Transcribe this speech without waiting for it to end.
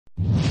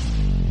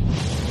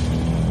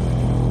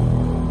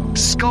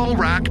Skull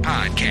Rock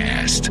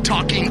Podcast,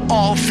 talking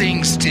all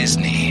things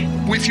Disney,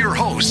 with your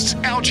hosts,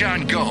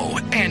 Aljon Go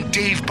and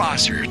Dave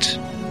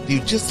Bossert. Do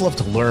you just love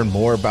to learn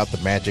more about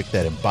the magic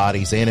that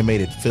embodies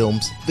animated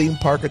films, theme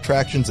park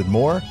attractions, and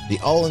more? The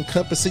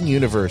all-encompassing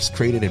universe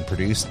created and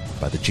produced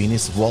by the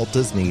genius of Walt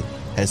Disney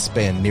has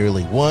spanned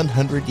nearly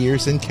 100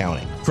 years and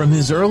counting. From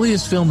his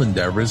earliest film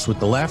endeavors with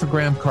the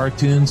Laugh-O-Gram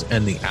cartoons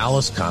and the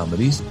Alice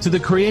comedies, to the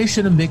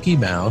creation of Mickey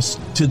Mouse,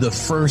 to the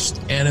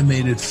first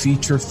animated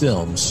feature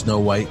film, Snow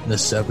White and the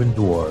Seven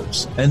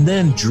Dwarfs, and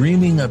then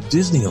dreaming of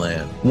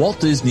Disneyland,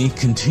 Walt Disney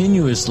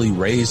continuously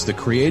raised the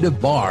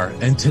creative bar,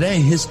 and today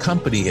his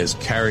company has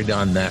carried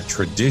on that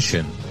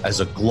tradition as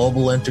a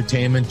global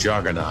entertainment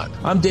juggernaut.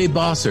 I'm Dave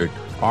Bossert,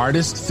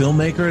 artist,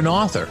 filmmaker, and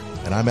author.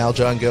 And I'm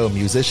Aljon Go,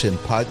 musician,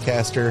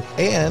 podcaster,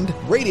 and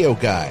radio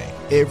guy.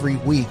 Every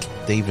week,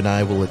 Dave and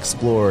I will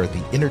explore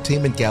the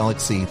entertainment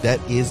galaxy that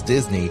is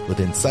Disney with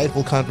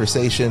insightful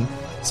conversation,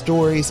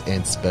 stories,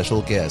 and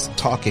special guests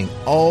talking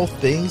all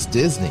things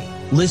Disney.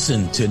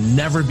 Listen to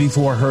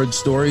never-before-heard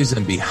stories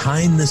and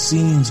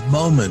behind-the-scenes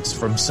moments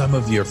from some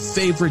of your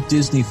favorite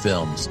Disney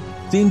films,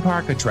 theme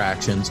park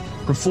attractions,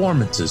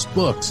 performances,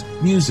 books,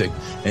 music,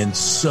 and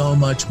so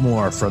much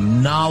more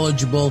from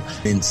knowledgeable,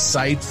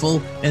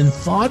 insightful, and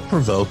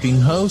thought-provoking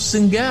hosts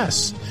and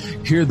guests.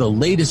 Hear the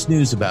latest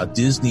news about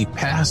Disney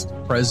past,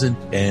 present,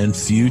 and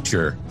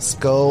future.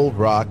 Skull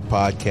Rock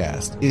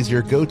Podcast is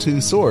your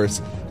go-to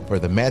source for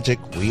the magic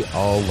we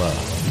all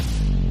love.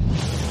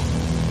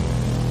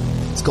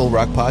 Skull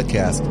Rock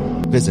Podcast.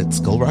 Visit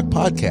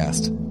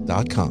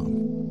skullrockpodcast.com.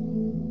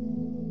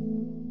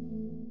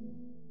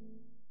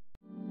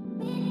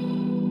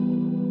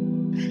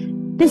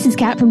 This is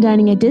Kat from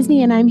Dining at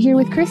Disney, and I'm here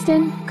with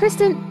Kristen.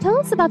 Kristen, tell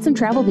us about some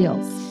travel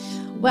deals.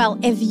 Well,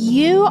 if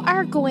you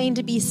are going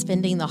to be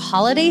spending the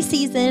holiday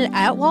season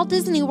at Walt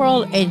Disney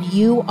World and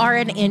you are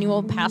an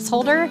annual pass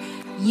holder,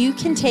 you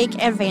can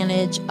take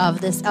advantage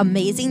of this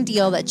amazing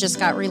deal that just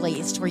got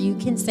released where you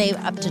can save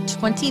up to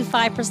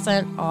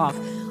 25% off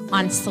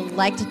on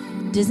select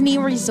Disney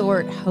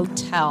Resort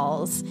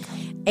hotels.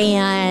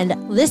 And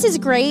this is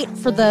great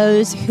for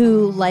those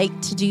who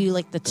like to do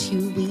like the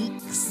 2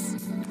 weeks,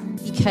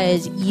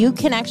 because you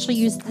can actually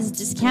use this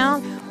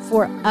discount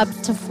for up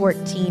to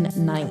 14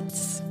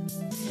 nights.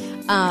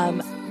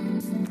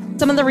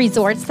 Some of the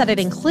resorts that it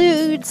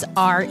includes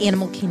are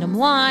Animal Kingdom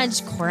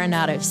Lodge,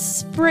 Coronado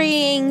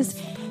Springs.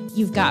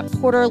 You've got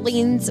Port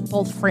Orleans,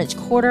 both French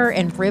Quarter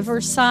and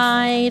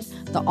Riverside.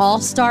 The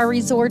All-Star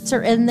Resorts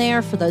are in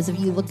there for those of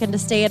you looking to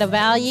stay at a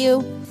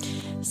value.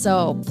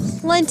 So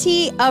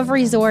plenty of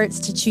resorts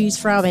to choose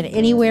from, and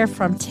anywhere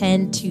from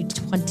 10 to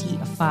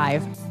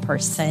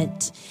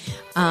 25%.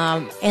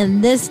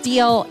 And this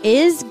deal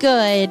is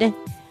good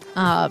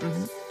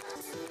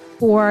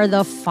for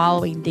the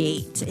following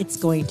date. It's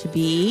going to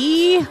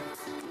be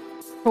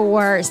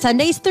for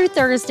Sundays through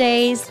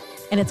Thursdays,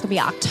 and it's going to be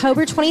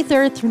October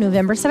 23rd through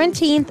November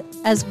 17th,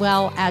 as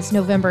well as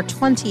November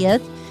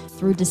 20th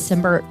through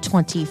December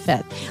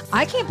 25th.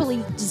 I can't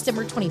believe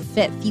December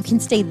 25th. You can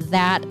stay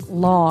that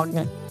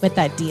long with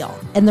that deal.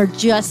 And they're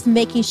just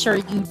making sure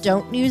you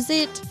don't use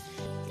it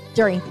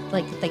during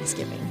like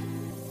Thanksgiving.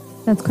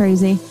 That's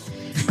crazy.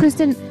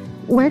 Kristen,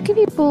 where can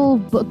people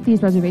book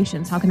these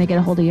reservations? How can they get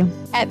a hold of you?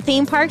 At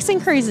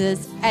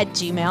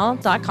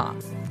themeparksandcruises@gmail.com.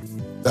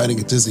 Dining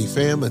at Disney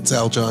fam, it's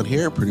Aljon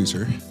here,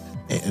 producer,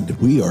 and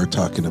we are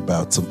talking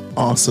about some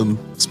awesome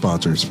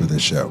sponsors for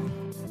this show.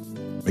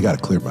 I got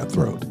to clear my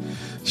throat.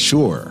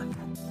 Sure,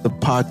 the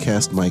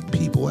podcast mic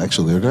people,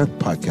 actually, they're not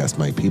podcast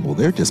mic people,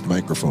 they're just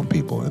microphone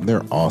people, and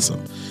they're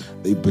awesome.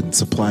 They've been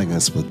supplying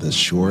us with the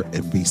Shure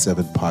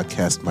MV7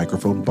 podcast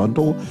microphone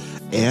bundle,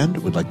 and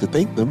we'd like to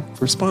thank them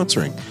for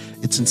sponsoring.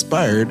 It's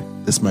inspired,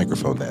 this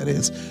microphone that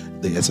is,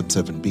 the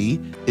SM7B,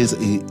 is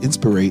it's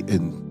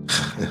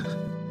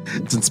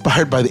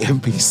inspired by the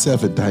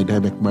MV7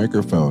 dynamic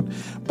microphone,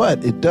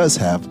 but it does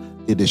have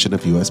the addition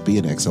of USB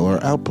and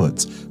XLR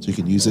outputs. So you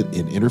can use it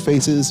in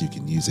interfaces, you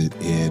can use it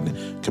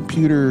in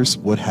computers,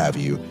 what have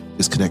you.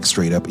 Just connect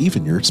straight up,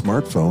 even your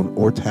smartphone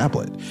or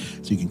tablet.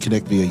 So you can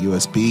connect via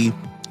USB,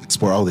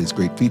 explore all these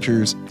great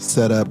features,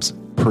 setups,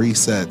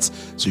 presets,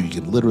 so you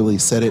can literally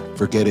set it,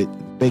 forget it,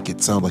 make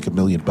it sound like $1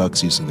 million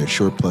using their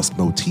Shure Plus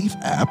Motif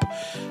app,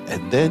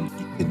 and then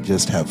you can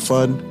just have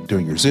fun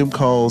doing your Zoom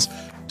calls,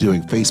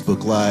 doing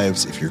Facebook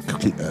Lives, if you're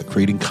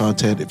creating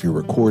content, if you're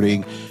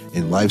recording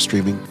and live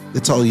streaming,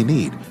 it's all you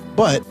need.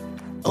 But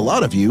a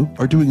lot of you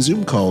are doing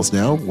Zoom calls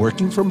now,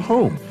 working from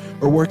home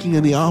or working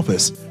in the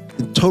office.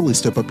 And totally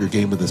step up your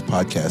game with this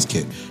podcast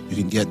kit. You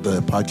can get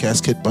the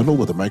podcast kit bundle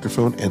with a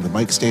microphone and the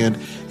mic stand.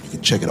 You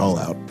can check it all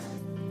out.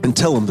 And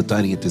tell them the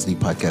Dining at Disney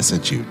podcast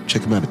sent you.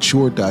 Check them out at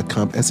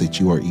shure.com,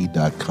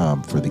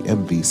 shure.com for the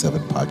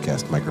MV7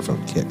 podcast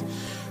microphone kit.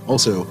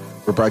 Also,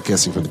 we're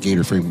broadcasting from the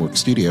Gator Framework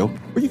studio,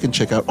 where you can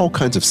check out all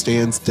kinds of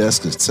stands,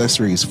 desks,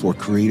 accessories for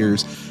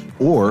creators,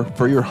 or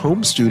for your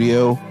home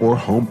studio or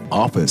home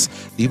office.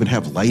 They even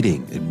have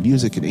lighting and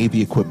music and AV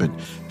equipment.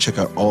 Check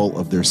out all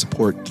of their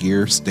support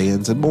gear,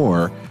 stands, and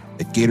more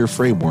at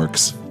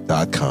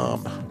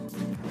GatorFrameworks.com.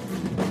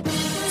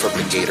 From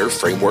the Gator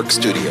Framework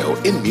Studio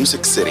in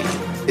Music City.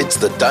 It's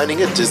the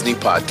Dining at Disney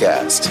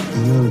podcast.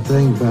 You know the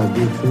thing about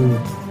good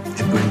food?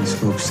 It brings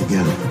folks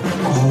together,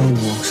 all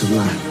walks of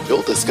life.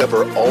 You'll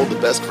discover all the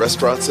best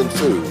restaurants and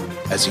food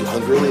as you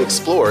hungrily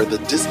explore the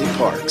Disney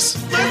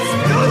parks.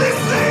 Let's do this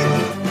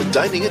thing! The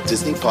Dining at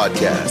Disney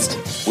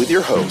podcast with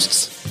your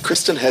hosts,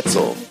 Kristen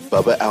Hetzel,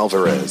 Bubba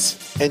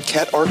Alvarez, and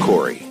Kat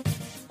Arcori.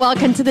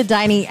 Welcome to the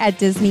Dining at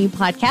Disney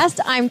podcast.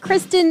 I'm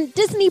Kristen,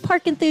 Disney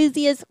park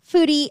enthusiast,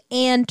 foodie,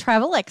 and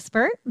travel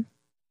expert.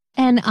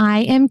 And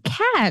I am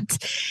Kat,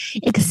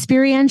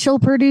 experiential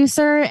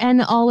producer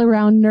and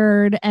all-around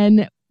nerd.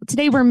 And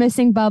today we're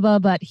missing Bubba,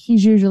 but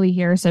he's usually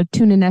here, so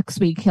tune in next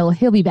week.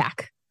 He'll be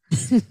back.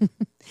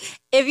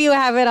 If you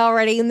haven't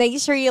already, make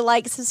sure you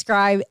like,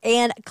 subscribe,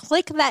 and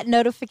click that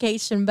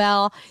notification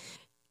bell.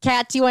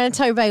 Kat, do you want to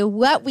tell everybody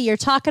what we are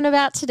talking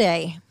about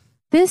today?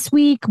 This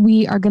week,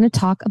 we are going to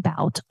talk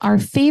about our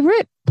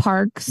favorite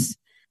parks.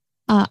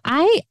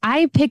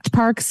 I picked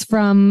parks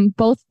from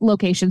both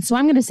locations, so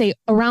I'm going to say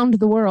around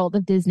the world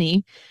of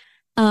Disney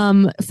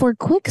for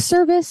quick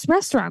service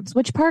restaurants.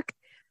 Which park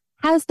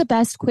has the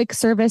best quick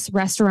service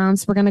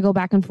restaurants? We're going to go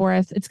back and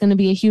forth. It's going to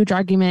be a huge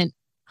argument.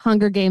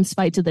 Hunger Games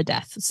fight to the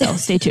death. So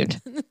stay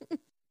tuned.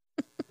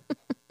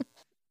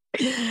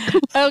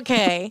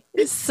 Okay,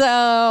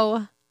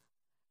 so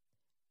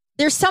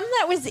there's some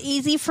that was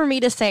easy for me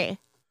to say.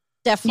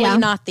 Definitely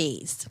not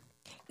these.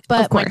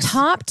 But my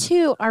top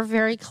two are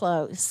very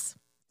close.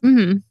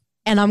 Mm-hmm.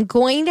 And I'm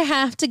going to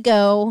have to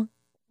go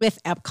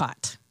with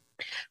Epcot.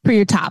 For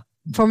your top.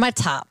 For my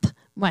top.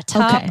 My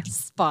top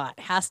spot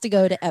has to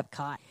go to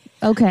Epcot.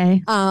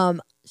 Okay.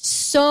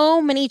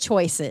 So many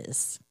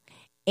choices.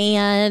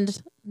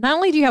 And not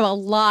only do you have a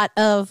lot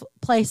of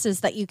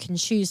places that you can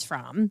choose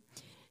from,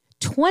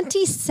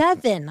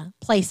 27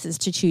 places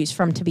to choose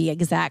from, to be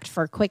exact,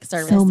 for quick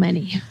service. So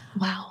many.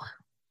 Wow.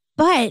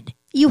 But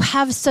you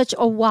have such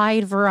a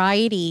wide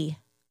variety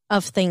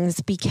of things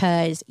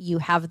because you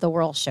have the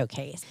World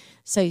Showcase.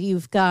 So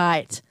you've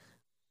got,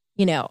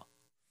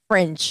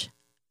 French,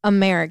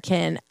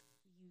 American,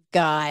 you've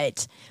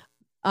got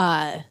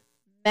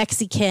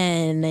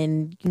Mexican,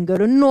 and you can go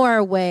to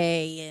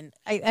Norway. And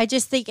I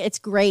just think it's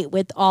great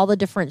with all the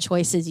different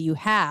choices you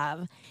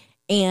have.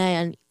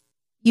 And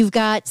you've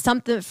got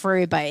something for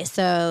everybody.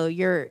 So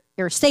your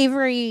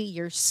savory,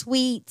 your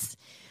sweets,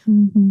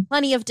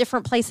 plenty of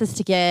different places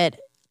to get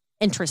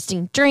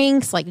interesting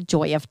drinks like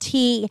Joy of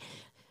Tea.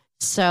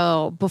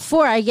 So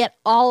before I get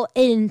all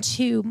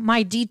into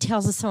my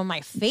details of some of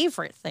my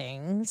favorite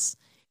things,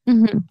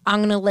 I'm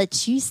going to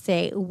let you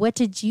say, what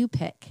did you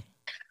pick?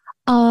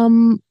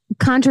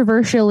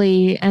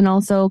 Controversially and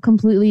also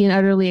completely and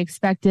utterly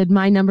expected,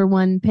 my number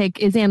one pick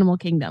is Animal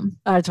Kingdom.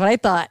 That's what I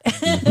thought.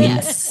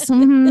 Yes.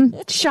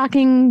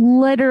 Shocking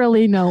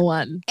literally no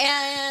one.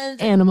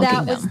 And Animal that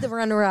Kingdom was the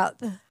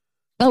runner-up.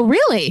 Oh,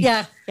 really?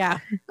 Yeah.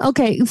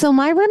 Okay, so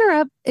my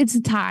runner-up, it's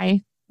a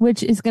tie,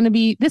 which is going to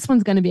be, this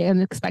one's going to be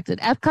unexpected.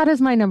 Epcot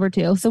is my number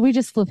two, so we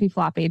just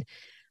flippy-floppied.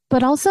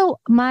 But also,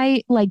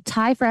 my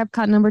tie for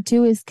Epcot number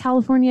two is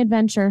California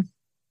Adventure.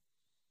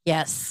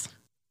 Yes.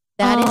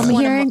 That is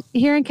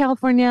here in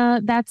California,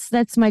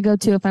 that's my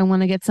go-to if I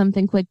want to get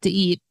something quick to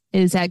eat,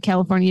 is at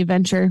California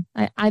Adventure.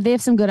 They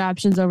have some good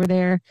options over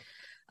there,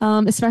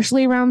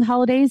 especially around the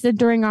holidays and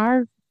during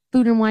our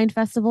Food and Wine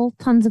Festival.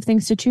 Tons of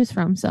things to choose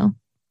from, so.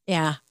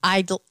 Yeah,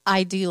 I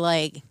do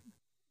like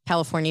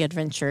California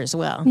Adventure as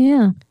well.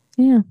 Yeah.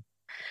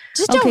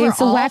 Just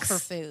overall for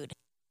food.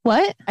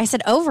 What? I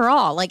said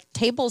overall, like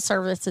table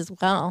service as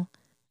well.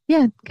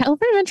 Yeah,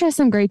 California Adventure has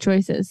some great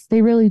choices.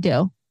 They really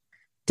do.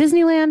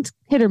 Disneyland,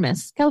 hit or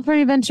miss.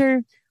 California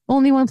Adventure,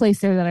 only one place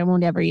there that I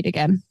won't ever eat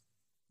again.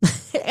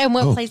 And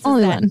what place is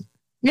only that? One.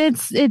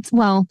 It's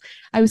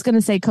I was going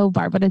to say Cove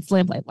Bar, but it's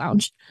Lamplight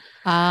Lounge.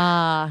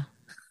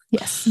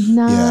 Yes.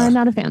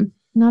 Not a fan.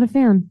 Not a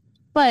fan.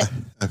 But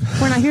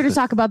we're not here to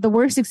talk about the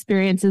worst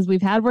experiences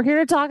we've had. We're here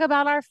to talk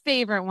about our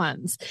favorite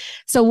ones.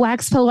 So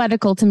wax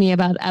poetical to me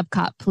about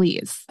Epcot,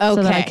 please. Okay.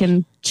 So that I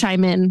can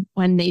chime in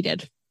when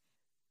needed.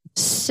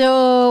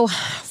 So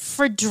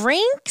for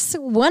drinks,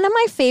 one of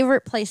my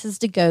favorite places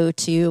to go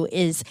to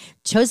is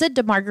Choza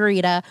de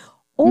Margarita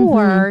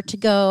or to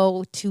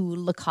go to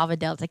La Cava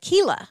del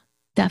Tequila.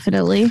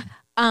 Definitely.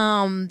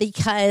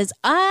 Because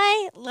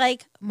I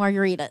like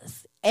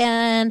margaritas.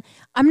 And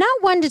I'm not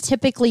one to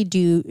typically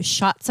do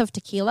shots of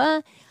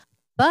tequila,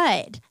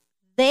 but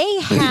they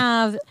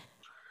have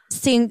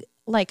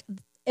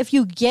if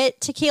you get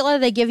tequila,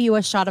 they give you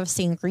a shot of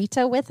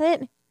sangrita with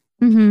it.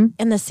 And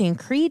the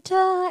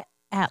sangrita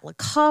at La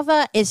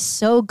Cava is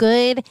so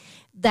good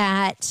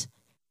that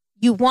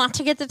you want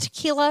to get the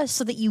tequila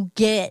so that you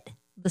get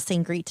the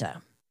sangrita.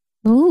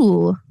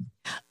 Ooh.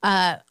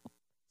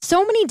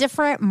 So many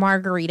different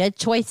margarita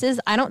choices.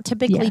 I don't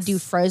typically do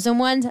frozen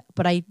ones,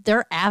 but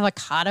their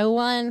avocado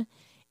one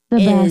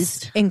is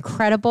best.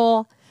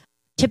 Incredible.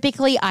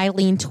 Typically, I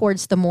lean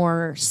towards the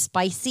more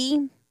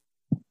spicy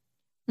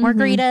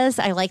margaritas.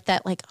 I like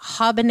that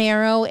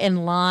habanero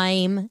and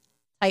lime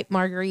type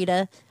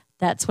margarita.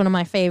 That's one of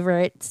my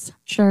favorites.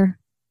 Sure.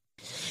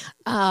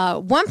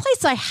 One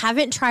place I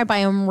haven't tried, but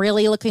I'm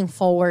really looking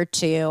forward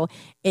to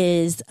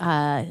is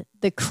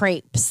the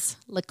crepes,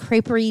 La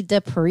Crêperie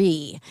de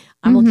Paris.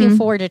 I'm looking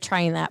forward to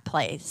trying that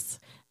place.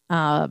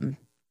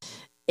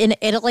 In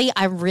Italy,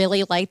 I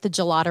really like the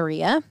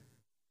gelateria.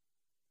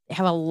 They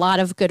have a lot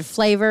of good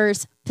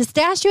flavors.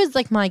 Pistachio is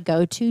like my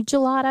go-to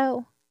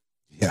gelato.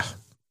 Yeah.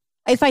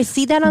 If I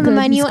see that on the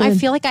menu, I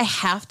feel like I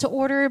have to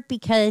order it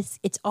because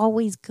it's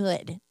always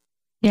good.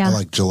 Yeah. I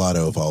like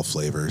gelato of all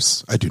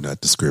flavors. I do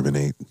not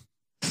discriminate.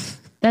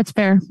 That's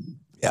fair.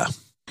 Yeah.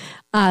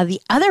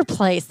 The other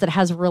place that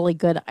has really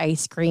good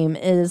ice cream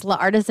is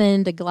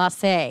L'Artisan de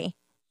Glace.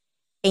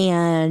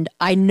 And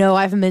I know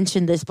I've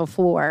mentioned this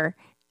before.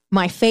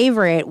 My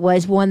favorite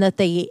was one that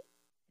they've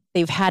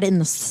had in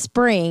the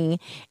spring,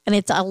 and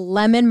it's a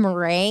lemon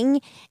meringue.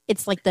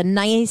 It's like the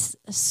nice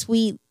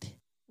sweet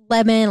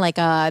lemon, like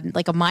a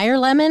Meyer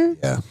lemon,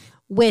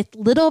 with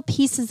little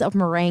pieces of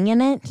meringue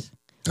in it.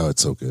 Oh,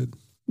 it's so good.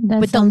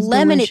 With the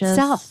lemon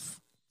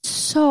itself.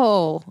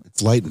 So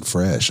it's light and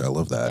fresh. I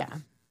love that.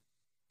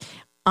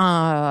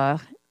 Yeah.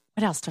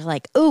 What else do I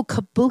like? Oh,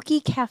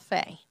 Kabuki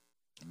Cafe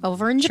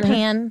over in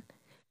Japan.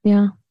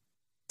 Yeah.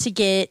 To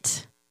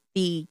get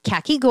the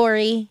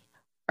kakigori,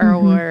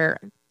 or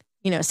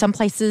some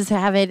places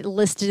have it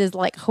listed as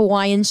like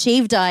Hawaiian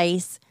shaved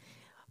ice,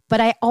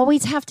 but I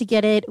always have to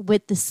get it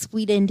with the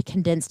sweetened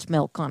condensed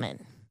milk on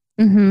it.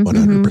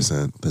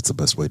 100%. That's the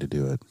best way to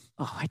do it.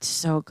 Oh, it's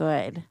so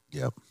good.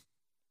 Yep.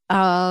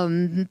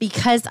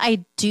 Because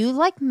I do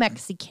like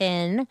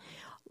Mexican,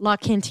 La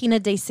Cantina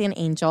de San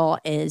Angel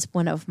is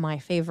one of my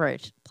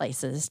favorite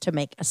places to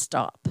make a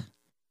stop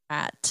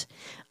at.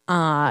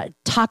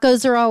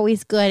 Tacos are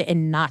always good,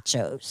 and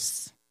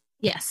nachos.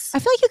 Yes. I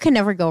feel like you can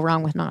never go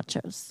wrong with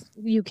nachos.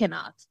 You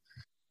cannot.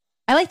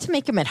 I like to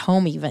make them at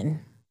home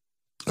even.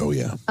 Oh,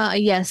 yeah.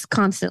 Yes,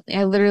 constantly.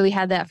 I literally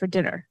had that for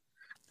dinner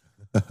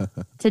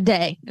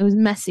today. It was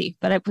messy,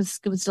 but it was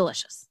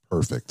delicious.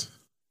 Perfect.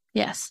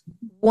 Yes.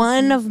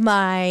 One of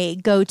my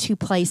go-to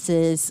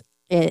places,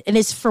 and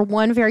it's for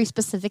one very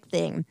specific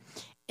thing,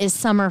 is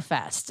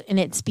Summerfest. And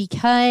it's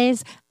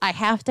because I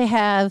have to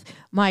have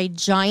my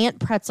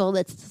giant pretzel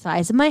that's the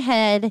size of my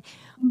head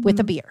with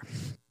a beer.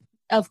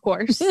 Of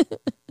course.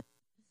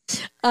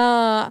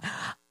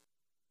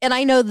 And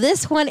I know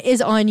this one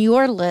is on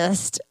your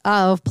list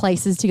of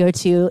places to go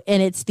to,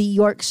 and it's the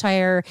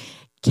Yorkshire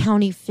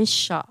County Fish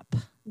Shop.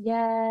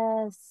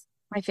 Yes.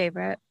 My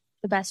favorite.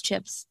 The best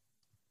chips.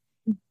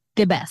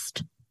 The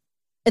best.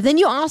 And then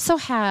you also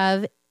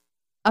have,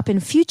 up in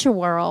Future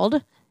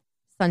World,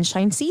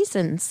 Sunshine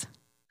Seasons.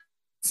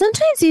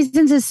 Sunshine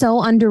Seasons is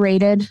so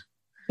underrated.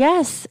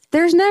 Yes.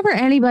 There's never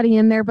anybody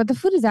in there, but the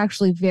food is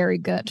actually very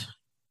good.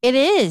 It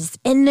is.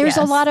 And there's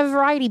a Yes. lot of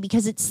variety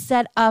because it's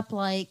set up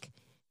like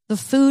the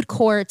food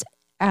courts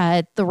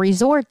at the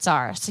resorts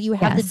are. So you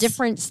have the Yes.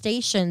 different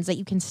stations that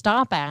you can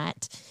stop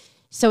at.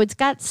 So it's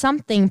got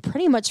something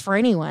pretty much for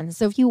anyone.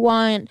 So if you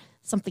want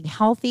something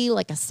healthy,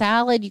 like a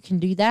salad, you can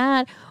do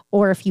that.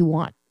 Or if you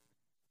want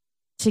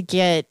to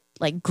get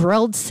like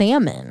grilled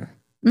salmon,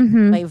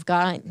 they've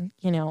got,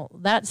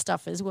 that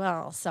stuff as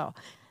well. So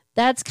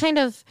that's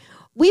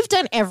we've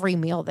done every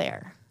meal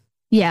there.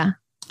 Yeah.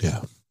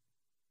 Yeah.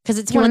 Because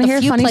it's Do you one want of to the hear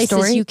a few funny places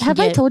story? you can Have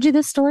get. I told you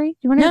this story? Do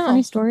you want to hear a No.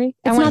 funny story?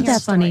 I It's wanna not hear a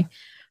that funny. story.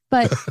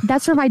 But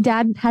that's where my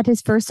dad had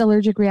his first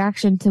allergic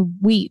reaction to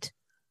wheat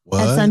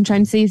What? at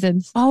Sunshine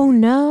Seasons. Oh,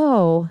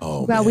 no.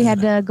 Oh, Well, we man.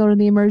 had to go to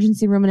the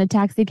emergency room in a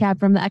taxi cab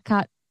from the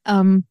Epcot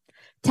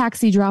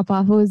taxi drop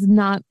off.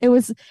 It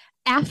was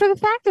after the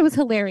fact, it was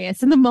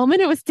hilarious. In the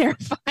moment, it was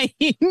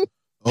terrifying.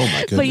 Oh,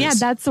 my goodness. But yeah,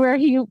 that's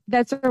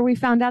where we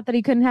found out that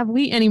he couldn't have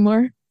wheat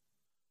anymore.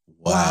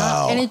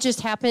 Wow. And it just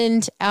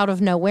happened out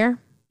of nowhere.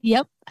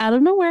 Yep. Out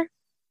of nowhere.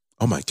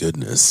 Oh, my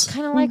goodness.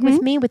 Kind of like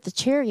with me with the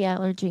cherry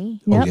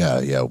allergy. Oh,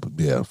 Yep.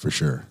 yeah, for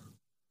sure.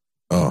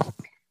 Oh,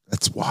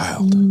 that's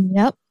wild.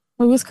 Yep.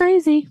 It was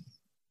crazy.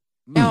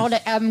 Now,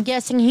 I'm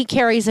guessing he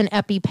carries an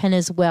EpiPen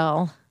as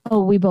well.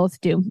 Oh, we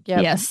both do.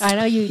 Yep. Yes. I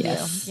know you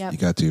Yes. do. Yep. You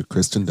got to.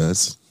 Kristen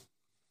does.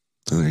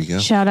 So there you go.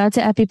 Shout out to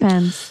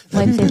EpiPens.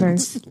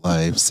 Lifesavers.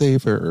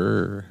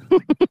 Lifesaver.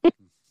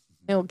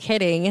 No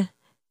kidding.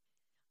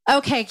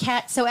 Okay,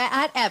 Kat. So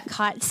at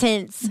Epcot,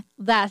 since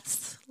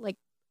that's like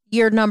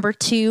your number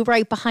 2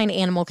 right behind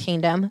Animal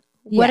Kingdom,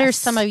 what are Yes.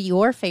 some of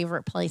your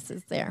favorite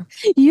places there?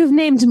 You've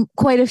named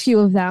quite a few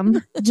of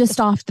them just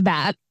off the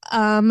bat.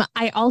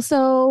 I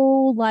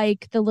also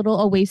like the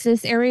little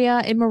oasis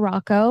area in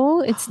Morocco.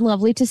 It's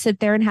lovely to sit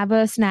there and have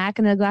a snack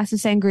and a glass of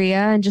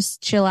sangria and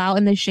just chill out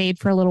in the shade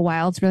for a little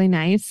while. It's really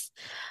nice.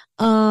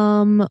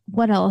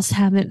 What else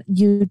haven't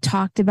you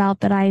talked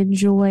about that I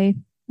enjoy?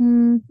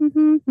 So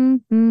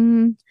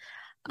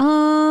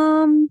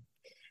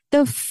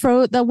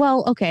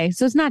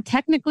it's not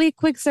technically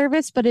quick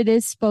service, but it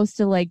is supposed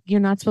to you're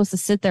not supposed to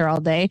sit there all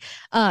day.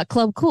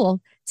 Club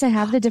Cool to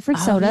have the different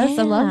Oh, sodas.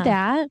 I love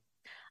yeah. that.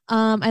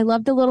 I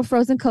love the little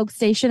frozen Coke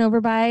station over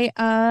by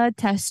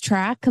Test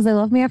Track because I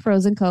love me a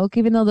frozen Coke,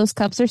 even though those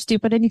cups are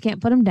stupid and you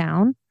can't put them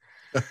down.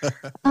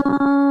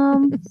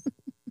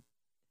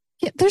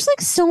 Yeah, there's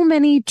like so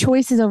many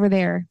choices over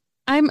there.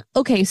 I'm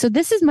okay. So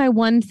this is my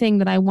one thing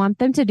that I want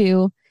them to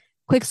do.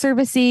 Quick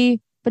servicey,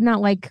 but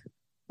not like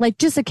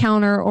just a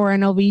counter or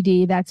an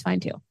OVD. That's fine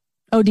too.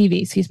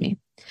 ODV, excuse me.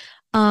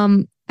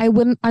 I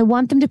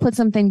want them to put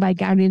something by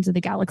Guardians of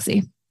the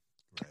Galaxy.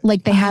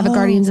 Like they have a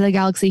Guardians of the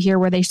Galaxy here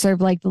where they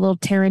serve like the little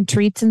Terran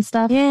treats and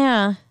stuff.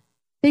 Yeah.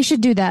 They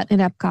should do that in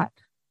Epcot.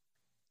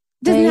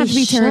 It doesn't have to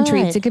be Terran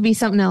treats. It could be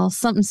something else,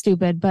 something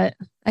stupid, but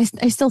I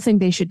still think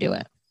they should do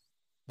it.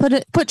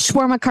 Put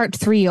Shawarma Cart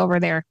 3 over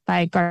there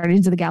by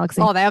Guardians of the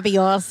Galaxy. Oh, that would be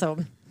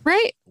awesome.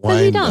 Right? Why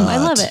That'd be dumb. not? I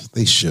love it.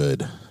 They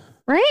should.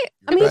 Right?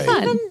 I mean, Right.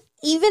 fun.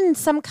 Even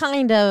some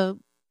kind of,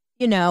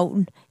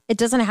 it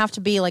doesn't have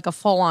to be like a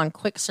full-on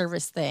quick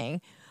service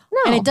thing.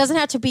 No. And it doesn't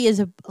have to be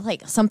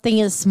like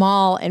something as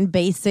small and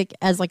basic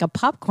as like a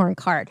popcorn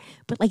cart,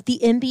 but like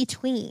the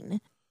in-between.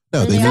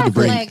 No, they need to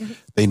bring. Like,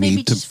 They maybe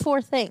need to. just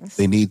 4 things.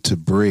 They need to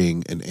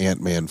bring an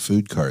Ant-Man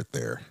food cart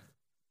there.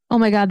 Oh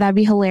my God, that'd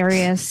be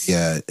hilarious.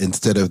 Yeah,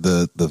 instead of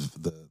the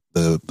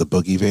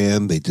boogie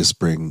van, they just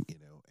bring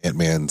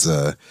Ant-Man's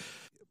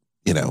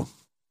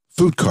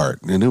food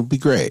cart, and it would be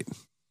great.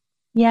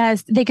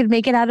 Yes, they could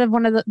make it out of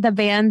one of the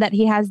van that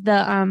he has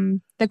the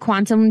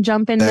quantum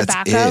jump in the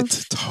back of.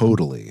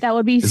 Totally. That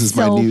would be This is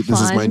so my new. fun.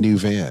 This is my new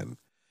van.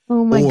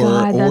 Oh my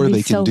God, that'd or be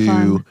they so can do,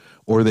 fun.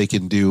 or they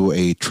can do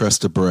a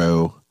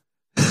Trust-a-Bro.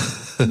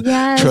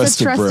 Yes, A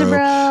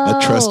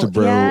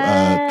Trust-a-Bro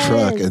Yes.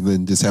 truck, and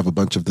then just have a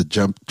bunch of the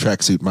Jump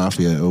Tracksuit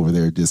Mafia over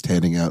there, just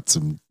handing out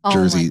some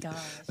Jersey, Oh my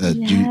gosh.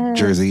 Yes.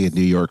 Jersey and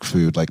New York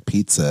food like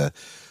pizza.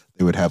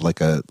 They would have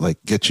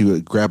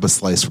grab a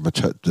slice from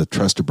the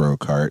Trust-a-Bro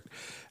cart,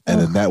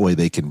 and then that way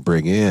they can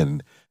bring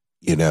in,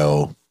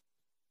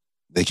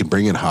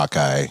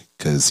 Hawkeye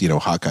because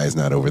Hawkeye's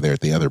not over there at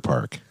the other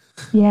park.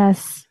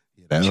 Yes,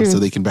 true. So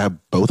they can have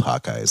both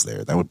Hawkeyes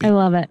there. That would be I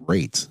love it.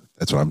 great.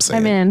 That's what I'm saying.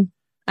 I'm in.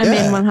 I'm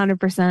Yeah. in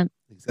 100%.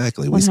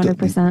 Exactly.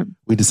 100%.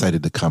 We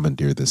decided to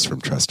commandeer this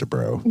from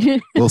Trust-a-Bro.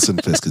 Wilson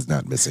Fisk is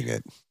not missing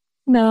it.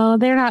 No,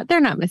 they're not.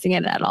 They're not missing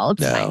it at all.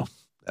 It's fine.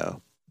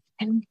 No.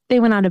 And they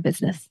went out of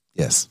business.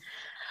 Yes.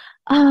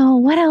 Oh,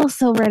 what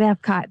else over at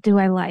Epcot do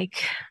I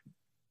like?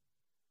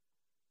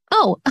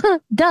 Oh,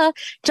 duh,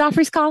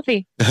 Joffrey's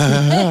Coffee.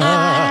 I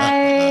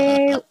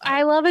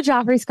love a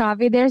Joffrey's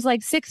Coffee. There's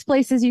like 6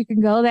 places you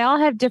can go. They all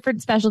have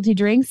different specialty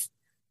drinks.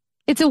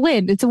 It's a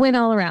win. It's a win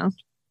all around.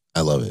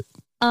 I love it.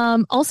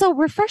 Also,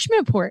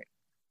 Refreshment Port.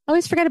 I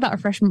always forget about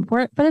Refreshment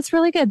Port, but it's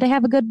really good. They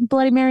have a good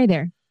Bloody Mary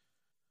there.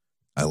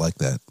 I like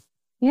that.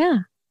 Yeah.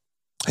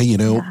 Hey,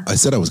 Yeah. I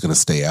said I was going to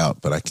stay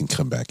out, but I can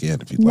come back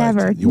in if you'd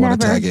Never. like. You want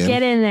to tag in?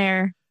 Get in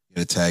there. You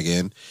want to tag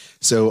in?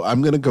 So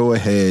I'm going to go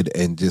ahead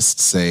and just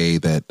say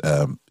that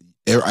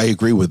I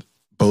agree with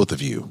both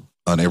of you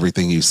on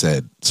everything you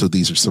said. So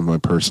these are some of my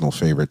personal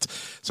favorites.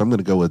 So I'm going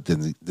to go with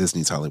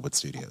Disney's Hollywood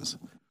Studios.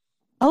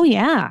 Oh,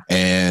 yeah.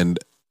 And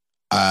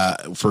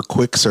for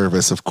quick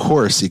service, of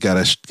course, you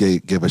got to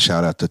give a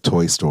shout out to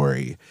Toy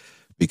Story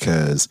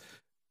because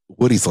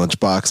Woody's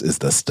Lunchbox is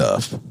the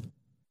stuff,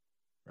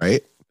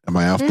 right? Am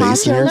I off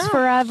base here? Tachos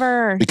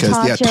forever. Because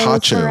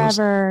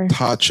forever.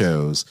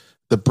 Tachos,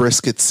 the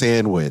brisket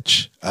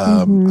sandwich.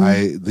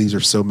 These are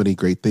so many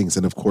great things,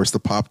 and of course the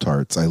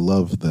Pop-Tarts. I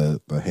love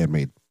the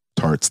handmade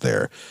tarts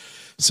there.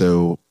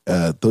 So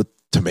the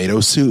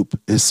tomato soup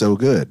is so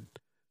good.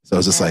 So I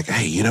was just like,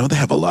 hey, they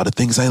have a lot of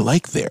things I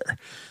like there.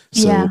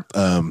 So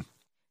Yeah.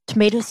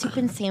 Tomato soup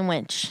and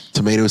sandwich.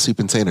 Tomato soup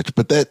and sandwich.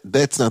 But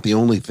that's not the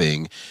only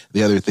thing.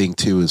 The other thing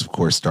too is of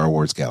course Star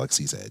Wars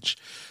Galaxy's Edge.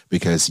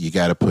 Because you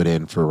got to put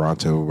in for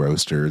Ronto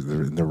Roaster,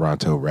 the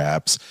Ronto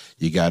wraps.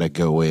 You got to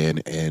go in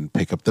and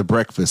pick up the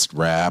breakfast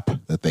wrap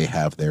that they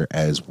have there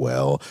as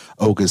well.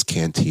 Oga's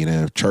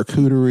Cantina,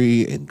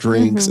 charcuterie and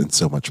drinks and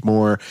so much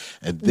more.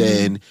 And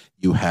then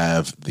you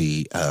have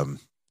the,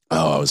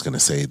 I was going to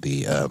say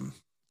the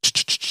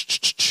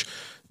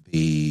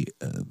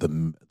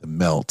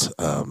melt.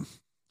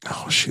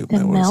 Oh shoot!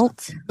 The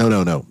melt?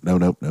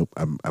 No.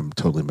 I'm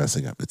totally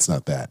messing up. It's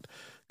not that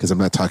because I'm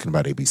not talking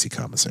about ABC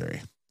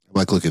Commissary. I'm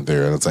like looking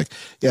through and it's like,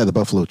 yeah, the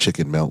buffalo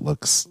chicken melt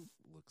looks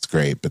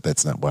great, but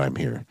that's not what I'm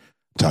here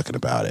talking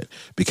about it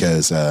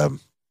because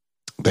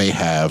they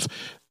have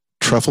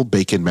truffle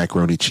bacon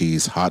macaroni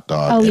cheese hot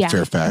dog at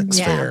Fairfax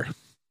Fair.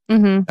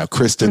 Mm-hmm. Now,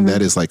 Kristen,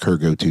 that is like her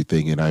go-to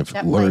thing, and I've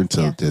learned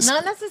to just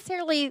not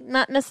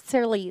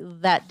necessarily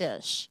that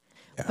dish,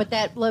 but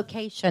that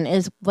location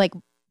is like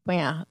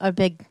a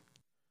big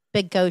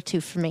go-to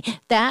for me.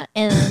 That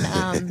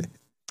and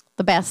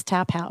the Bass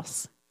Tap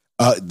House.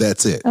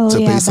 That's it. Oh, so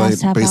yeah,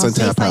 Baseline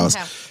Tap House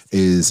House.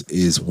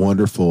 is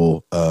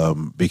wonderful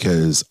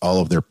because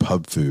all of their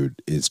pub food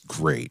is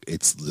great.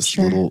 It's this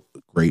little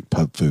great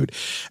pub food.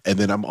 And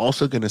then I'm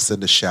also going to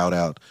send a shout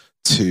out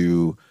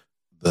to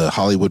the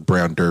Hollywood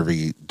Brown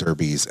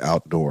Derby's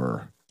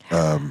outdoor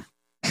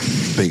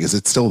thing. Is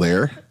it still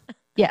there?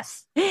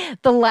 Yes.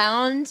 The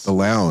lounge.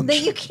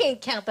 You can't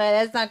count that.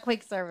 That's not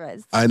quick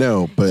service. I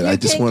know, but I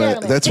just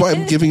want to. That's why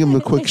I'm giving him a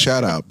quick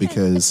shout out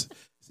because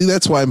see,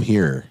 that's why I'm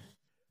here.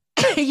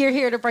 You're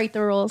here to break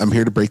the rules. I'm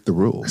here to break the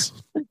rules.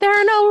 There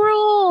are no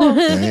rules.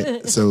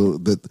 Right? So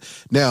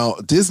now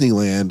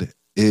Disneyland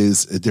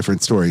is a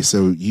different story.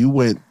 So you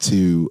went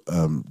to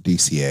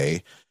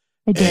DCA.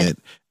 I did.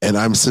 And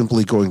I'm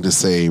simply going to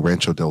say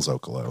Rancho del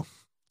Zocalo.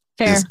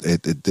 Fair.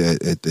 At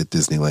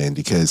Disneyland,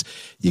 because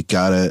you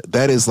gotta,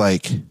 that is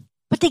like.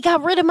 But they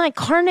got rid of my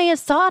carne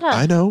asada.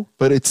 I know,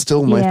 but it's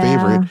still my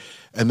favorite.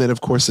 And then,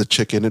 of course, the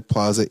chicken at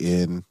Plaza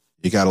Inn.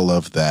 You got to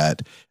love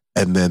that.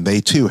 And then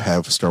they, too,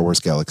 have Star Wars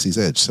Galaxy's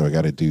Edge. So I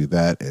got to do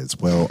that as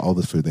well. All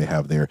the food they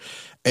have there.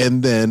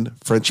 And then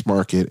French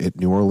Market at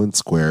New Orleans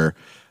Square,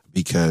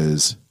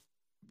 because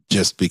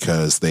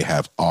they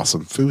have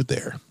awesome food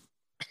there.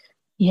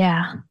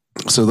 Yeah.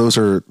 So those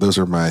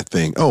are my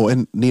thing. Oh,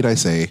 and need I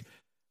say,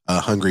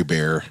 Hungry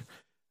Bear.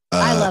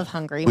 I love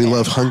Hungry We Bear.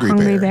 love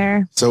Hungry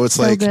Bear. So it's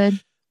like good.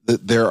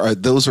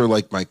 Those are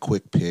like my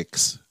quick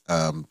picks,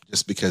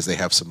 just because they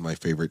have some of my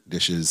favorite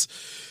dishes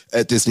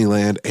at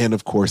Disneyland and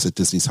of course at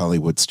Disney's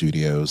Hollywood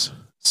Studios.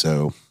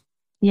 So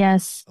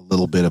yes, a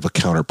little bit of a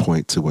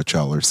counterpoint to what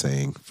y'all are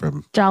saying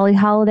from Jolly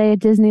Holiday at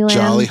Disneyland,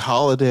 Jolly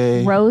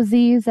Holiday,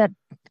 Rosie's at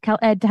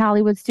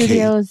Hollywood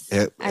Studios.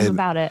 I'm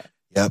about it.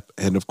 Yep,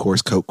 and of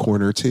course Coke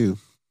Corner too.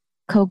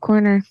 Coke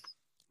Corner.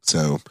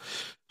 So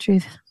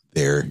truth.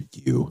 There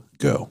you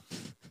go.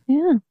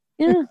 Yeah.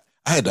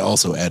 I had to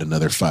also add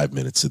another 5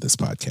 minutes to this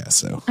podcast,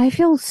 so I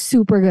feel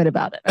super good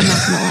about it. I'm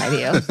not gonna lie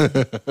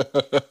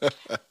to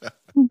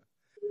you.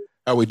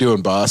 How we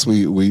doing, boss?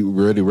 We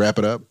ready to wrap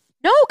it up?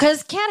 No,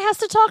 because Kat has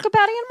to talk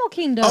about Animal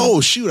Kingdom. Oh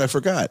shoot, I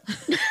forgot.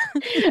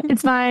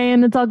 It's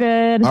fine. It's all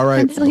good. All right.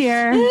 I'm still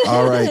here.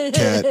 All right,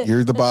 Kat,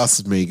 you're the boss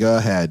of me. Go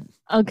ahead.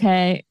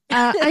 Okay.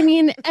 I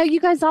mean,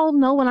 you guys all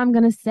know what I'm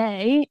going to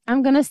say.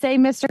 I'm going to say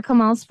Mr.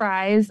 Kamal's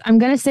Fries. I'm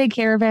going to say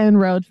Caravan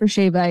Road for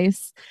Shave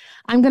Ice.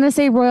 I'm going to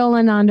say Royal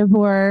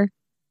Anandapur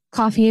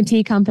Coffee and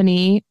Tea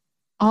Company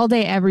all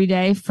day, every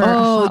day for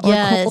hot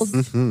or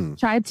cold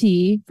chai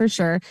tea for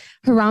sure.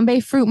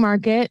 Harambe Fruit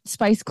Market,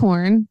 Spice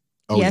Corn.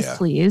 Oh, yes, yeah.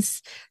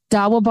 please.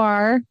 Dawa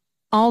Bar,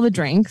 all the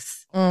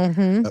drinks.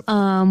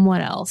 Mm-hmm.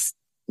 What else?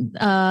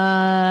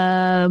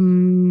 Yak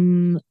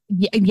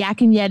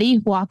and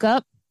Yeti, walk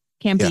up.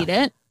 Can't beat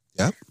it.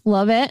 Yep.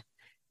 Love it.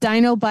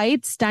 Dino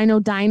Bites,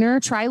 Dino Diner,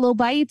 Trilo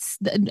Bites.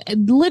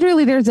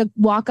 Literally, there's a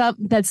walk up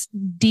that's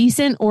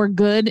decent or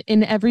good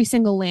in every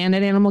single land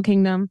at Animal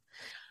Kingdom.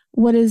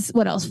 What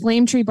else?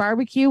 Flame Tree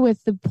Barbecue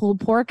with the pulled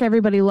pork.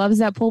 Everybody loves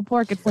that pulled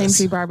pork at Flame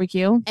Tree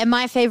Barbecue. And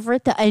my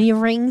favorite, the onion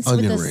rings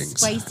with the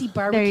spicy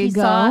barbecue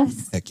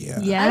sauce. Heck yeah.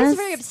 Yes. I was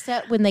very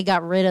upset when they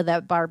got rid of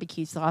that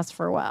barbecue sauce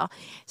for a while.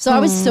 So I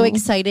was so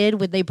excited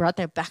when they brought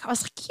that back. I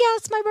was like,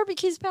 yes, my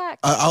barbecue's back.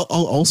 I'll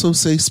also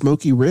say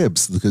smoky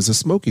ribs, because the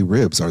smoky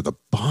ribs are the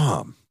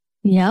bomb.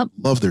 Yep.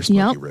 Love their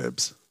smoky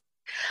ribs.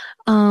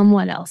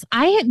 What else?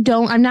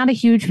 I'm not a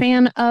huge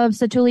fan of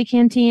Satuli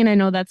Canteen. I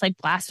know that's like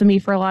blasphemy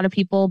for a lot of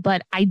people,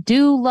 but I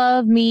do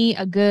love me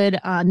a good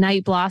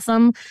Night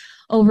Blossom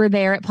over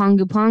there at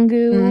Pongu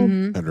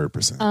Pongu.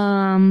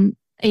 100%.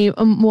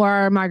 A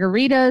more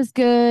margarita is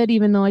good,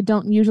 even though I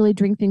don't usually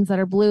drink things that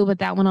are blue, but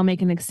that one I'll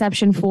make an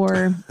exception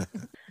for.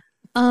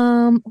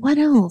 What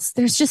else?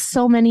 There's just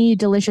so many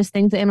delicious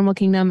things at Animal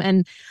Kingdom,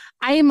 and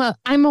I'm a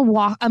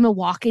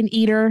walk-in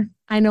eater.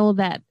 I know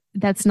that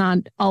that's not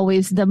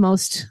always the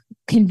most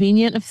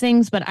convenient of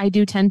things, but I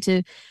do tend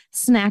to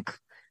snack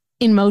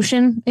in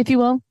motion, if you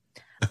will.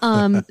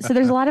 So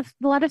there's a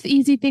lot of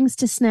easy things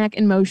to snack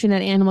in motion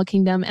at Animal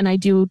Kingdom, and I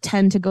do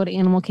tend to go to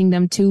Animal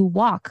Kingdom to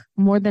walk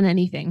more than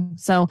anything.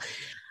 So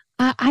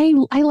I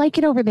like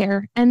it over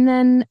there. And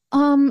then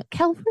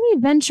California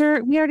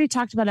Adventure, we already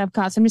talked about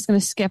Epcot, so I'm just going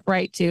to skip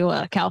right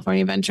to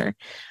California Adventure.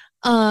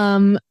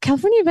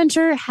 California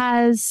Adventure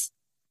has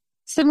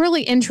some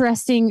really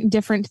interesting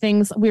different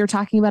things. We were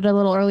talking about it a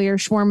little earlier.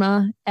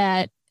 Shawarma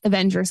at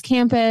Avengers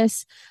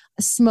Campus,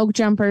 smoke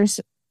jumpers,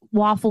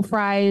 waffle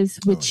fries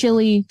with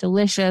chili,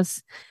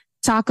 delicious.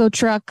 Taco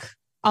truck,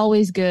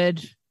 always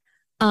good.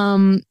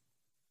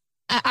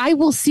 I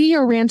will see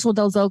your Rancho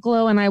del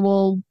Zocalo, and I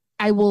will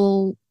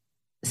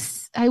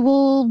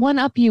one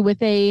up you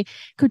with a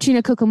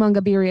Cucina Cucamonga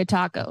birria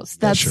tacos.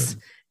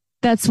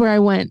 That's where I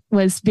went,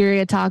 was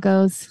birria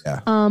tacos.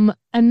 Yeah.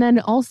 And then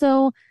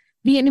also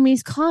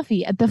Vietnamese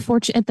coffee at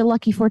the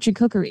Lucky Fortune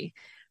Cookery.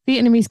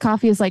 Vietnamese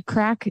coffee is like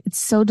crack. It's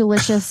so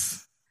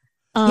delicious.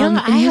 I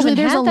haven't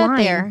had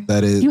that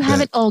there. You have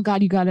it. Oh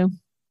God, you got to.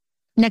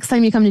 Next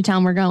time you come to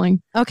town, we're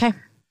going. Okay.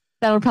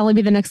 That'll probably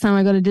be the next time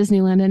I go to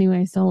Disneyland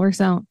anyway, so it works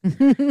out.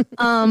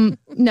 No,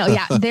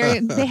 yeah,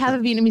 they have a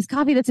Vietnamese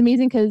coffee that's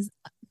amazing because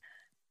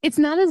it's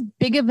not as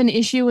big of an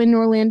issue in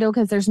Orlando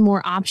because there's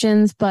more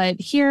options. But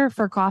here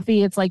for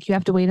coffee, it's like you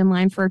have to wait in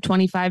line for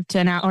 25 to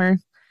an hour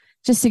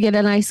just to get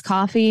a nice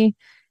coffee.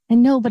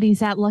 And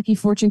nobody's at Lucky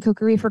Fortune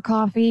Cookery for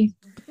coffee.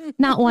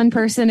 Not one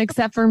person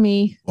except for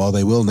me. Well,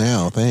 they will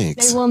now.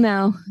 Thanks. They will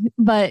now.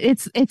 But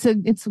it's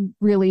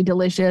really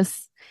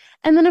delicious.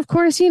 And then, of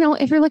course,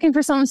 if you're looking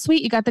for something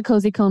sweet, you got the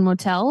Cozy Cone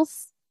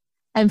Motels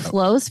and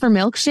Flo's for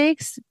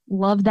milkshakes.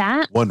 Love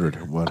that.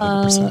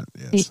 100%.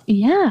 Yes.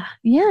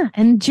 Yeah.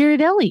 And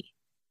Ghirardelli.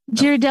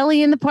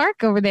 Ghirardelli in the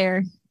park over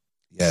there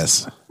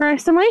Yes. for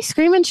some ice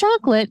cream and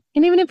chocolate.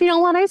 And even if you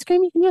don't want ice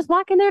cream, you can just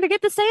walk in there to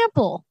get the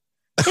sample.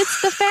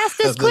 It's the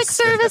fastest quick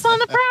service on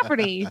the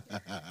property.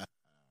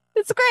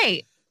 It's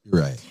great.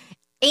 You're right.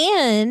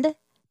 And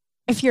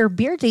if you're a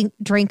beer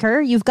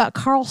drinker, you've got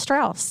Carl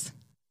Strauss.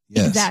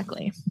 Yes.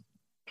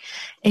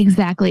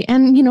 Exactly.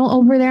 And,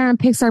 over there on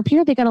Pixar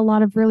Pier, they got a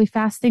lot of really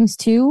fast things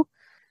too.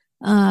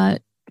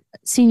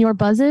 Senior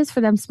Buzzes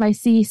for them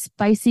spicy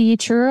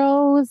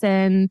churros.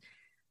 And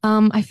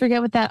I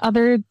forget what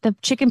the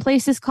chicken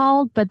place is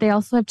called, but they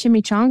also have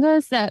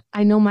chimichangas that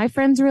I know my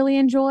friends really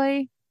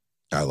enjoy.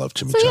 I love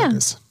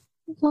chimichangas. So,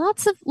 yeah,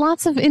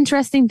 lots of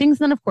interesting things.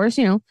 Then, of course,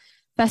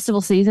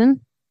 festival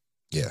season.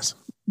 Yes.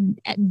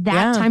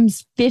 That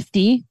times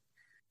 50.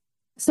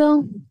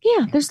 So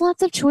yeah, there's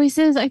lots of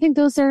choices. I think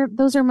those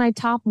are my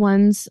top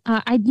ones.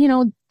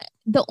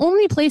 The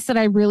only place that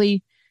I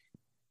really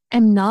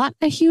am not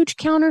a huge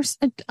counter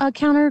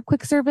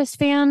quick service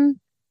fan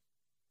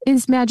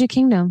is Magic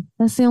Kingdom.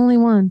 That's the only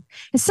one.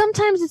 And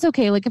sometimes it's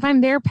okay. Like if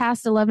I'm there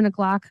past 11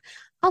 o'clock,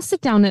 I'll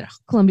sit down at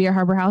Columbia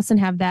Harbor House and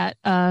have that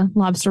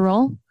lobster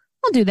roll.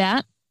 I'll do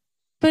that.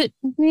 But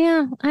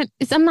yeah,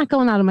 I'm not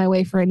going out of my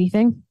way for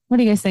anything. What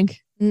do you guys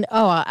think?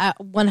 Oh, I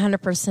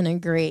 100%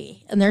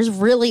 agree. And there's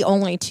really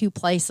only two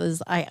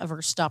places I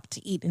ever stopped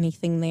to eat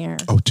anything there.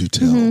 Oh, do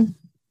tell. Mm-hmm.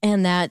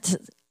 And that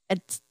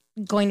it's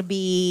going to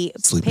be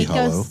Sleepy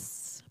Hollow,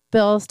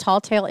 Bill's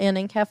Tall Tale Inn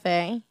and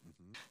Cafe.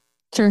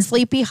 Sure.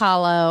 Sleepy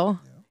Hollow.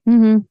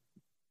 Mm-hmm.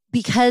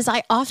 Because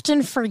I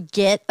often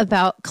forget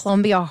about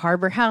Columbia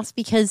Harbor House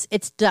because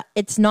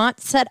it's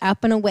not set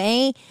up in a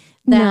way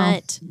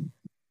that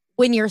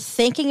when you're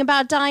thinking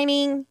about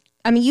dining,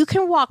 I mean, you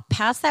can walk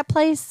past that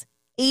place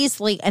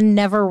easily and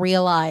never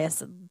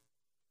realize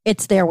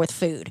it's there with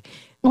food.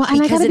 Well,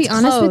 and I gotta be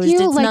honest with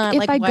you, it's not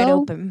if I wide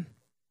go, open.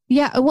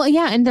 Yeah, well,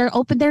 yeah, and they're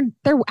open. Their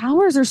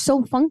hours are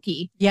so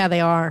funky. Yeah,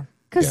 they are.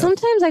 Because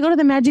sometimes I go to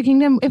the Magic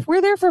Kingdom. If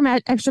we're there for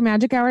extra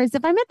magic hours,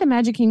 if I'm at the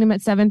Magic Kingdom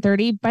at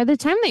 7:30, by the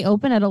time they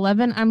open at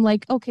 11, I'm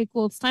like, okay,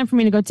 cool, it's time for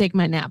me to go take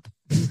my nap.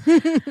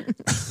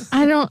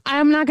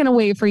 I'm not gonna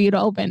wait for you to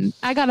open.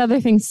 I got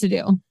other things to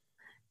do.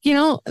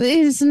 It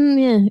is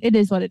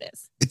what it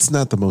is. It's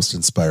not the most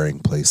inspiring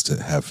place to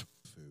have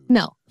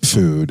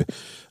food.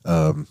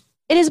 It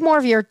is more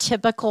of your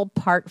typical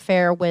park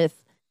fare with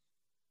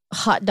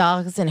hot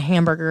dogs and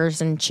hamburgers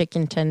and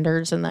chicken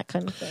tenders and that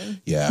kind of thing.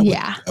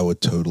 Yeah. I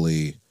would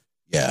totally.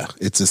 Yeah.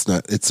 It's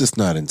just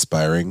not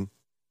inspiring.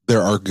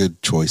 There are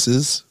good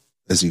choices,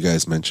 as you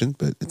guys mentioned,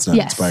 but it's not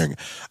inspiring.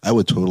 I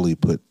would totally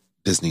put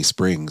Disney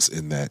Springs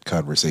in that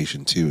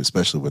conversation too,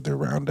 especially with their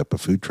roundup of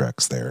food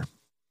trucks there.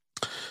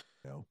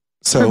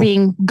 So, for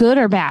being good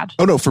or bad?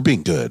 Oh no, for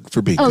being good.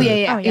 For being good.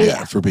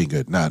 Yeah. For being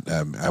good. Not.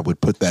 I would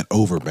put that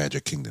over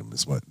Magic Kingdom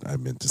is what I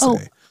meant to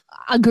say.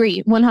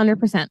 Agree.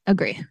 100%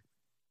 agree.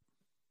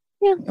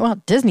 Yeah.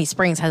 Well, Disney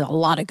Springs has a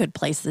lot of good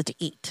places to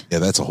eat. Yeah,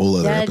 that's a whole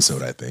other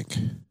episode, I think.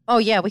 Oh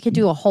yeah, we could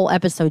do a whole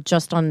episode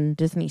just on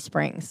Disney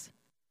Springs.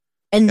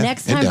 And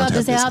next time Bob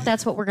is out,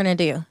 that's what we're gonna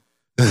do.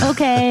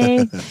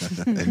 Okay.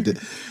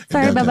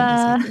 Sorry,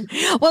 Bubba.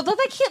 Well,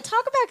 Bubba can't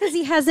talk about because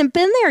he hasn't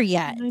been there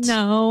yet. I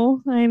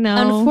know.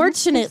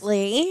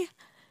 Unfortunately.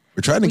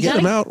 We're trying to get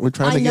him out. We're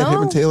trying to get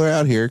him and Taylor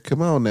out here.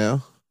 Come on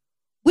now.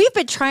 We've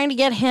been trying to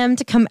get him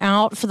to come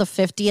out for the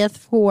 50th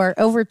for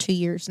over 2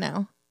 years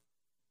now.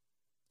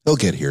 He'll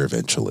get here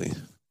eventually.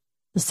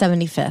 The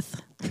 75th.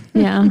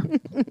 Yeah.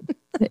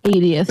 The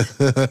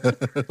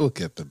 80th. We'll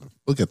get them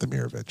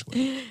here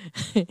eventually.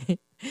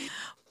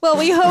 Well,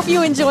 we hope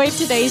you enjoyed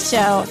today's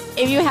show.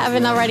 If you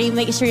haven't already,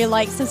 make sure you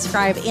like,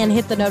 subscribe, and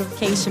hit the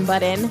notification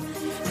button.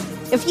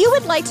 If you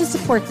would like to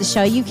support the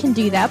show, you can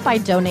do that by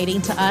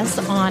donating to us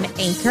on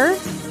Anchor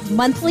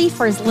monthly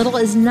for as little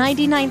as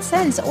 99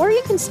 cents, or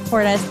you can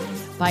support us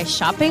by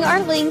shopping our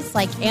links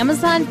like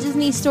Amazon,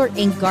 Disney Store,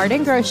 and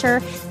Garden Grocer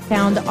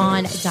found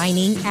on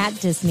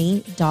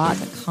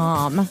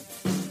diningatdisney.com.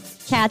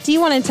 Kat, do you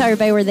want to tell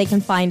everybody where they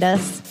can find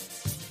us?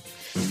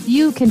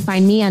 You can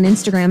find me on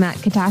Instagram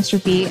at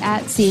catastrophe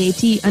at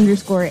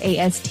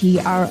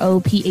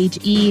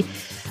CAT_ASTROPHE.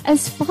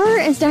 As far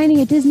as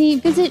Dining at Disney,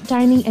 visit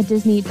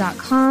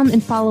diningatdisney.com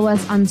and follow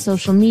us on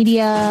social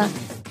media.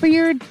 For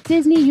your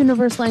Disney,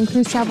 Universal, and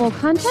cruise travel,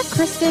 contact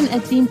Kristen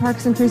at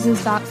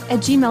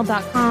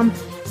themeparksandcruises@gmail.com.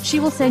 She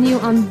will send you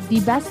on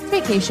the best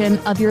vacation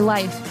of your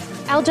life.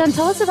 Aljon,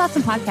 tell us about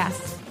some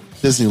podcasts.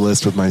 Disney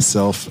List with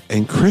myself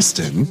and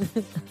Kristen,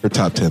 her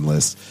top 10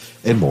 list,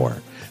 and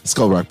more.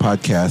 Skull Rock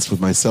Podcast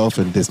with myself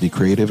and Disney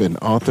creative and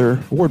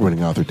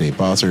award-winning author Dave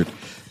Bossert,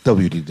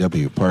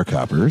 WDW Park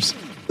Hoppers,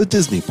 the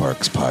Disney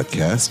Parks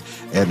Podcast,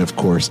 and of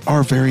course,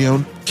 our very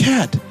own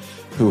Kat,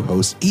 who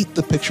hosts Eat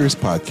the Pictures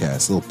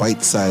Podcast, a little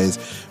bite-sized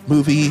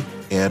movie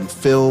and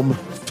film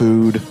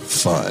food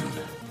fun.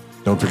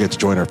 Don't forget to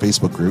join our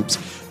Facebook groups,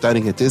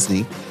 Dining at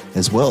Disney,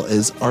 as well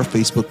as our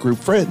Facebook group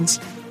friends,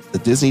 the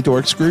Disney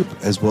Dorks group,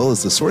 as well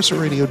as the Sorcerer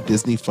Radio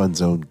Disney Fun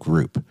Zone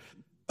group.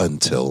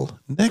 Until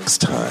next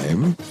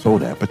time,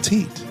 bon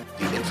appetit.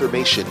 The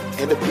information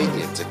and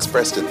opinions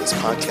expressed in this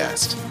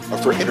podcast are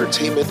for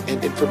entertainment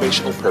and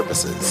informational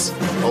purposes.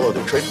 All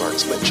other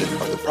trademarks mentioned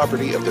are the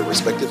property of their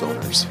respective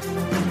owners.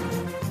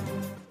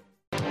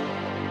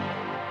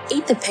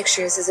 Eat the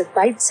Pictures is a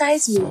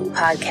bite-sized movie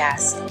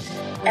podcast.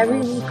 Every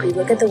week we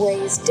look at the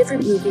ways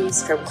different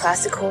movies, from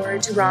classic horror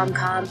to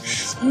rom-com,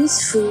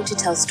 use food to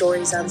tell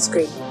stories on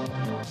screen.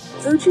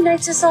 Food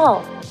unites us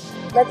all.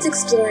 Let's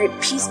explore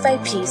it piece by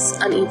piece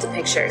on Eat the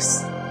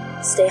Pictures.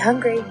 Stay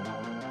hungry.